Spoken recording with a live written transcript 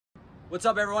What's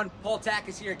up, everyone? Paul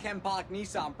Takas here at Ken Pollock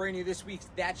Nissan, bringing you this week's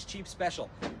That's Cheap special.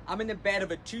 I'm in the bed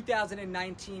of a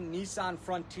 2019 Nissan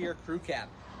Frontier Crew Cab,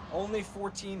 only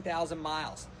 14,000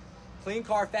 miles. Clean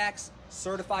Carfax,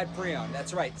 certified pre-owned.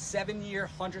 That's right, 7-year,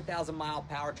 100,000-mile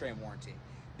powertrain warranty.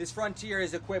 This Frontier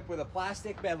is equipped with a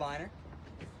plastic bed liner,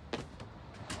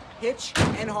 hitch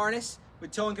and harness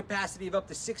with towing capacity of up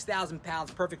to 6,000 pounds,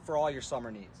 perfect for all your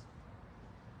summer needs.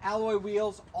 Alloy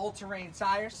wheels, all-terrain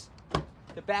tires.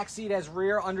 The back seat has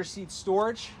rear under-seat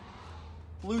storage,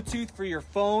 Bluetooth for your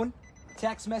phone,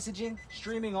 text messaging,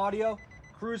 streaming audio,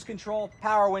 cruise control,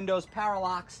 power windows, power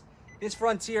locks. This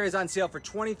Frontier is on sale for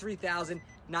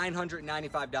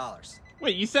 $23,995.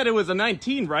 Wait, you said it was a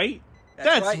 19, right?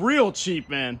 That's right. Real cheap,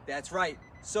 man. That's right.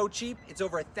 So cheap, it's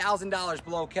over $1,000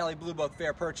 below Kelley Blue Book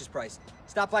fair purchase price.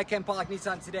 Stop by Ken Pollock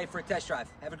Nissan today for a test drive.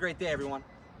 Have a great day, everyone.